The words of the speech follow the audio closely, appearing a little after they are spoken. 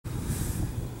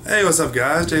Hey, what's up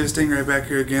guys? Jaythestingray back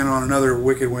here again on another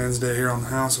Wicked Wednesday here on the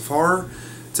House of Horror.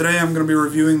 Today I'm going to be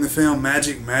reviewing the film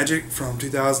Magic from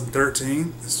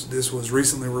 2013. This was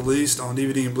recently released on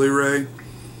DVD and Blu-ray.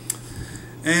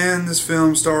 And this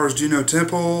film stars Juno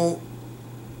Temple,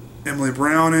 Emily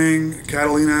Browning,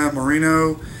 Catalina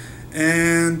Moreno,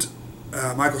 and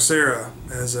Michael Cera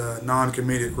as a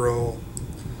non-comedic role.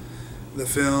 The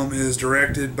film is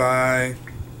directed by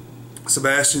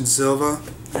Sebastian Silva,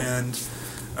 and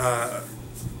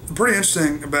pretty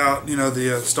interesting about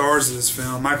the stars of this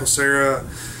film. Michael Cera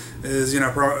is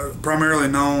primarily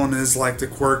known as like the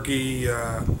quirky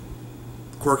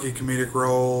comedic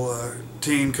role,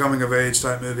 teen coming of age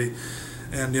type movie,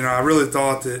 and I really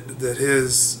thought that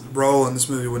his role in this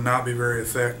movie would not be very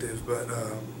effective, but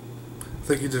I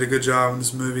think he did a good job in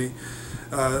this movie.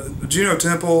 Juno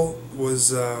Temple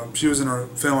was she was in a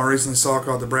film I recently saw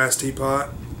called The Brass Teapot,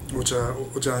 which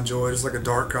I enjoyed. It's like a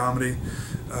dark comedy,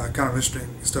 kind of interesting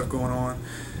stuff going on.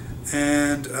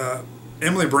 And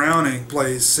Emily Browning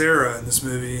plays Cera in this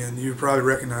movie, and you probably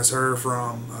recognize her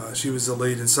from she was the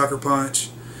lead in Sucker Punch,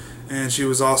 and she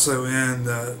was also in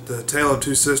the Tale of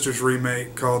Two Sisters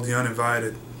remake called The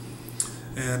Uninvited.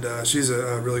 And she's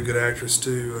a really good actress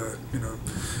too.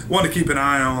 One to keep an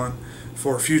eye on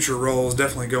for future roles,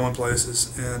 definitely going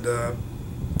places. And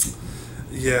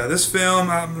yeah, this film,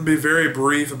 I'm going to be very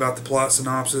brief about the plot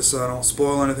synopsis so I don't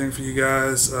spoil anything for you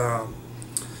guys.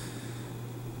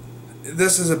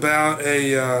 This is about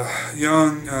a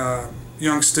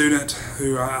young student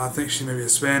who I think she may be a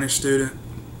Spanish student,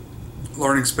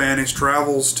 learning Spanish,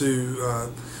 travels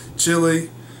to Chile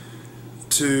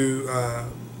to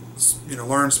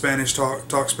learn Spanish,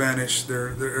 talk Spanish.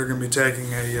 They're going to be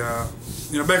taking a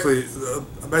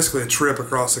basically a trip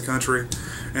across the country,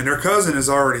 and her cousin is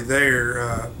already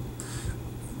there.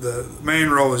 The main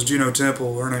role is Juno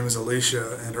Temple. Her name is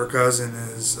Alicia, and her cousin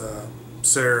is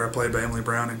Cera, played by Emily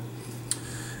Browning.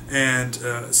 And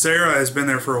Cera has been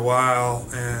there for a while,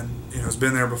 and has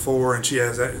been there before, and she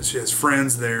has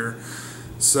friends there.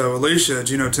 So Alicia,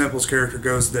 Juno Temple's character,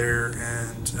 goes there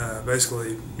and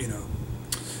basically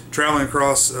traveling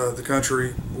across the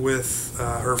country with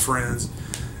her friends,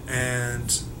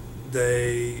 and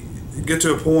they get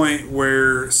to a point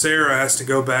where Cera has to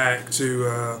go back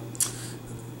to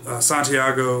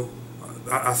Santiago,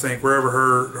 I think, wherever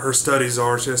her studies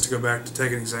are. She has to go back to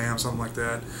take an exam, something like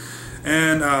that.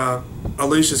 And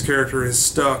Alicia's character is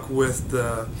stuck with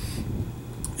the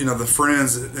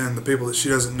friends and the people that she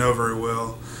doesn't know very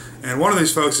well. And one of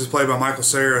these folks is played by Michael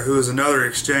Cera, who is another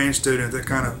exchange student that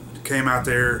kind of came out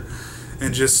there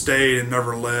and just stayed and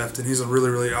never left. And he's a really,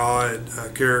 really odd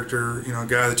character, a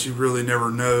guy that you really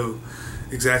never know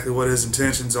exactly what his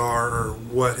intentions are or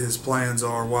what his plans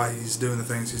are, why he's doing the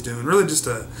things he's doing. Really just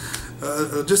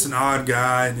just an odd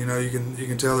guy, and you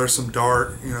can tell there's some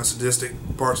dark, sadistic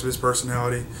parts of his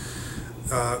personality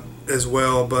as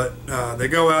well. But they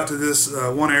go out to this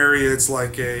one area. It's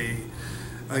like a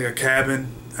cabin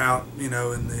out, in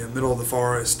the middle of the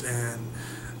forest, and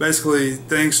basically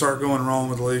things start going wrong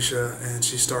with Alicia, and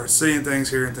she starts seeing things,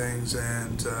 hearing things,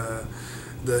 and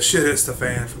the shit hits the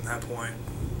fan from that point.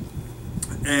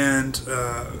 And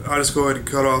I'll just go ahead and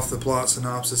cut off the plot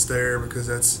synopsis there, because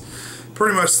that's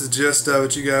pretty much the gist of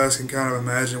it. You guys can kind of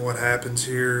imagine what happens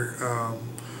here.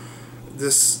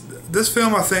 This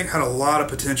film, I think, had a lot of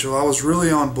potential. I was really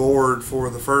on board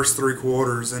for the first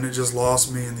 3/4, and it just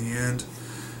lost me in the end.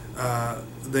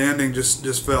 The ending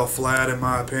just fell flat, in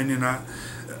my opinion.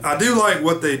 I do like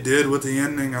what they did with the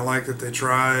ending. I like that they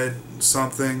tried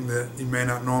something that you may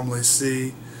not normally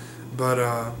see, but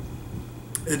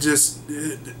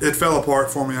it fell apart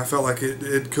for me. I felt like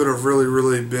it could have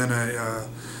really been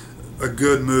a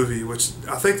good movie, which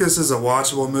I think this is a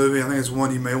watchable movie. I think it's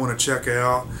one you may want to check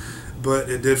out,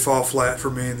 but it did fall flat for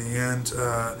me in the end.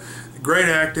 Great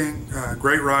acting,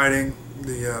 great writing.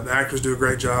 The actors do a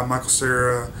great job. Michael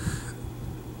Cera,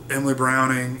 Emily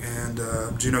Browning, and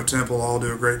Juno Temple all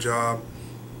do a great job.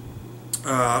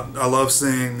 I love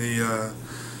seeing the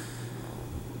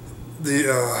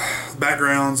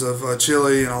backgrounds of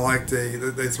Chile, and I like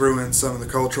they threw in some of the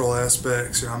cultural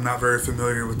aspects. I'm not very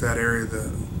familiar with that area of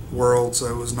the world, so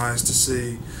it was nice to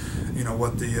see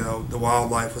what the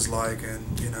wildlife was like, and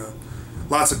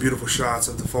lots of beautiful shots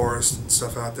of the forest and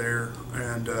stuff out there.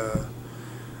 And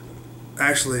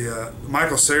actually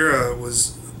Michael Cera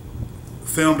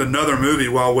filmed another movie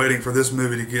while waiting for this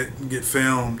movie to get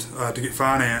filmed, to get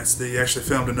financed. He actually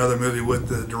filmed another movie with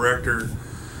the director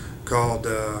called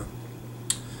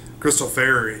Crystal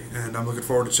Fairy, and I'm looking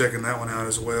forward to checking that one out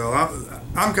as well.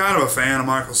 I'm kind of a fan of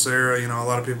Michael Cera. A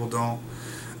lot of people don't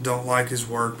like his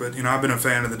work, but I've been a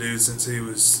fan of the dude since he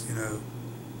was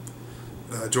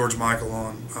George Michael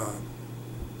on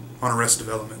Arrested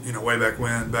Development. You know, way back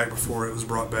when, back before it was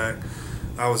brought back.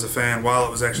 I was a fan while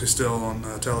it was actually still on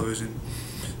television.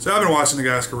 So I've been watching the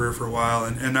guy's career for a while,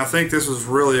 and I think this was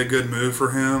really a good move for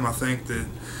him. I think that,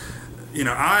 you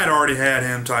know, I had already had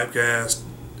him typecast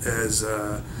as,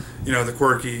 you know, the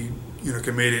quirky, you know,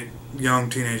 comedic young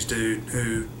teenage dude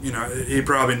who, you know, he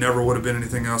probably never would have been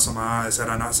anything else on my eyes had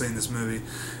I not seen this movie.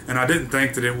 And I didn't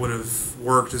think that it would have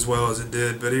worked as well as it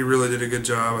did, but he really did a good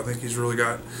job. I think he's really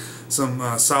got some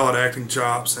solid acting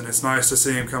chops, and it's nice to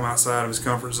see him come outside of his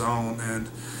comfort zone, and,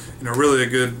 you know, really a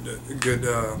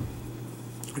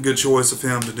good choice of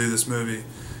him to do this movie.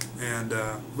 And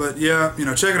but yeah, you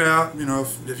know, check it out. You know,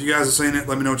 if you guys have seen it,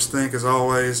 let me know what you think, as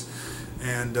always.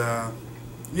 And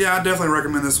yeah, I definitely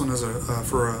recommend this one as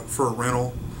for a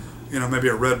rental. You know, maybe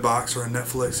a Redbox or a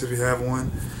Netflix if you have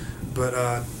one. But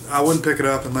I wouldn't pick it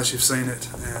up unless you've seen it.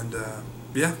 And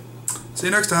yeah, see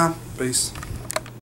you next time. Peace.